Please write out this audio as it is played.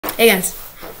Hey guys,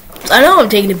 I know I'm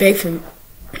taking a break from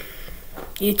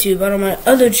YouTube, but on my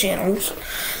other channels,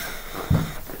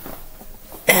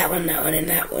 that one, and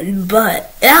that one,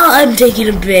 but now I'm taking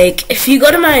a break. If you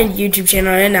go to my YouTube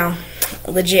channel right now,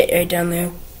 legit right down there,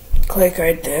 click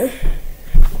right there,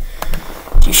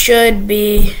 you should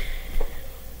be,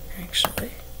 actually,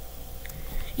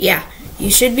 yeah, you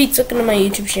should be clicking on my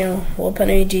YouTube channel,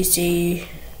 WPHQ.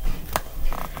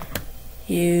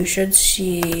 You should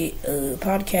see a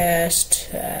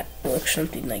podcast that looks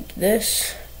something like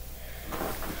this.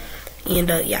 And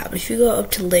yeah, if you go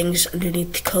up to links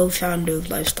underneath the co-founder of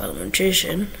Lifestyle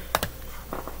Nutrition,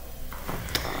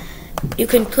 you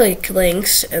can click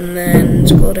links and then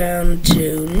scroll down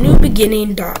to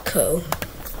newbeginning.co.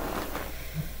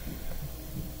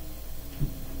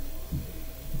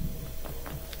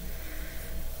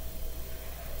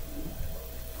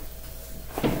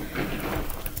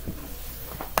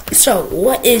 So,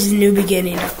 what is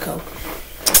newbeginning.co?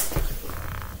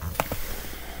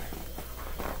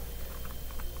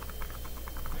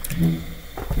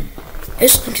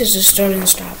 This link is a start and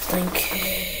stop link.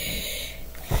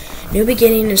 New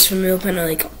Beginning is for meal plan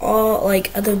like all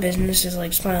other businesses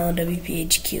like Smile and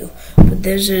WPHQ. But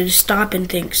there's a stop and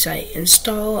think site.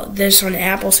 Install this on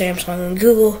Apple, Samsung, and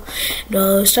Google.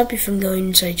 It'll stop you from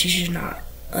going to sites you should not,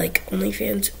 like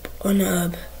OnlyFans,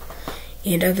 Pornhub,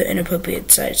 and other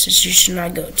inappropriate sites that you should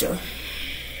not go to.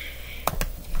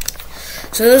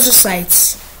 So those are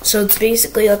sites. So it's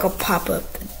basically like a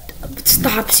pop-up that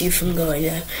stops you from going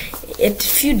there.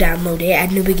 If you download it at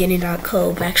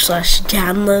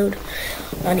newbeginning.co/download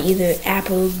on either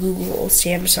Apple, Google, or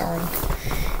Samsung,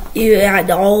 you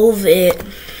add all of it.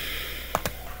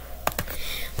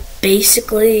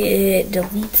 Basically, it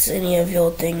deletes any of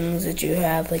your things that you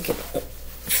have, like a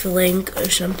link or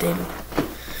something,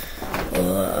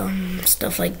 or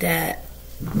stuff like that,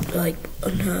 like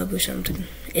Pornhub or something.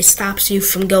 It stops you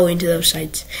from going to those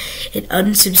sites. It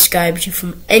unsubscribes you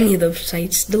from any of those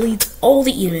sites. Deletes all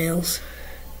the emails.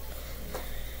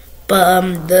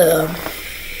 But the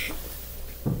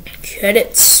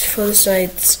credits for the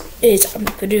sites is I'm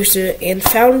the producer and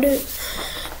founder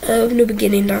of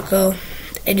newbeginning.co.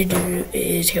 The editor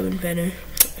is Kevin Penner,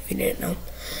 if you didn't know.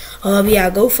 Yeah,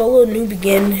 go follow New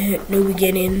Begin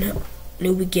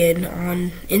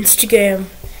on Instagram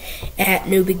at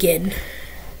newbegin.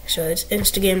 So it's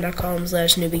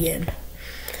instagram.com/newbegin.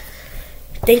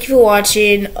 Thank you for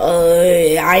watching.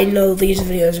 I know these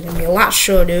videos are going to be a lot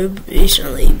shorter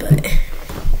recently, but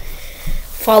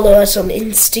follow us on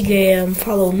Instagram.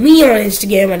 Follow me on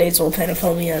Instagram. My name's Old Penner.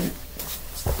 Follow me on.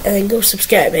 And then go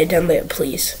subscribe right down there,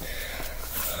 please.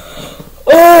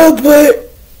 Oh,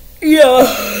 but yeah,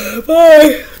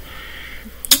 bye.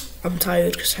 I'm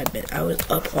tired because I was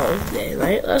up all day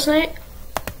last night.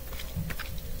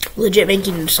 Legit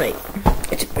making the site.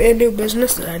 It's a brand new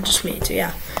business that I just made, so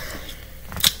yeah.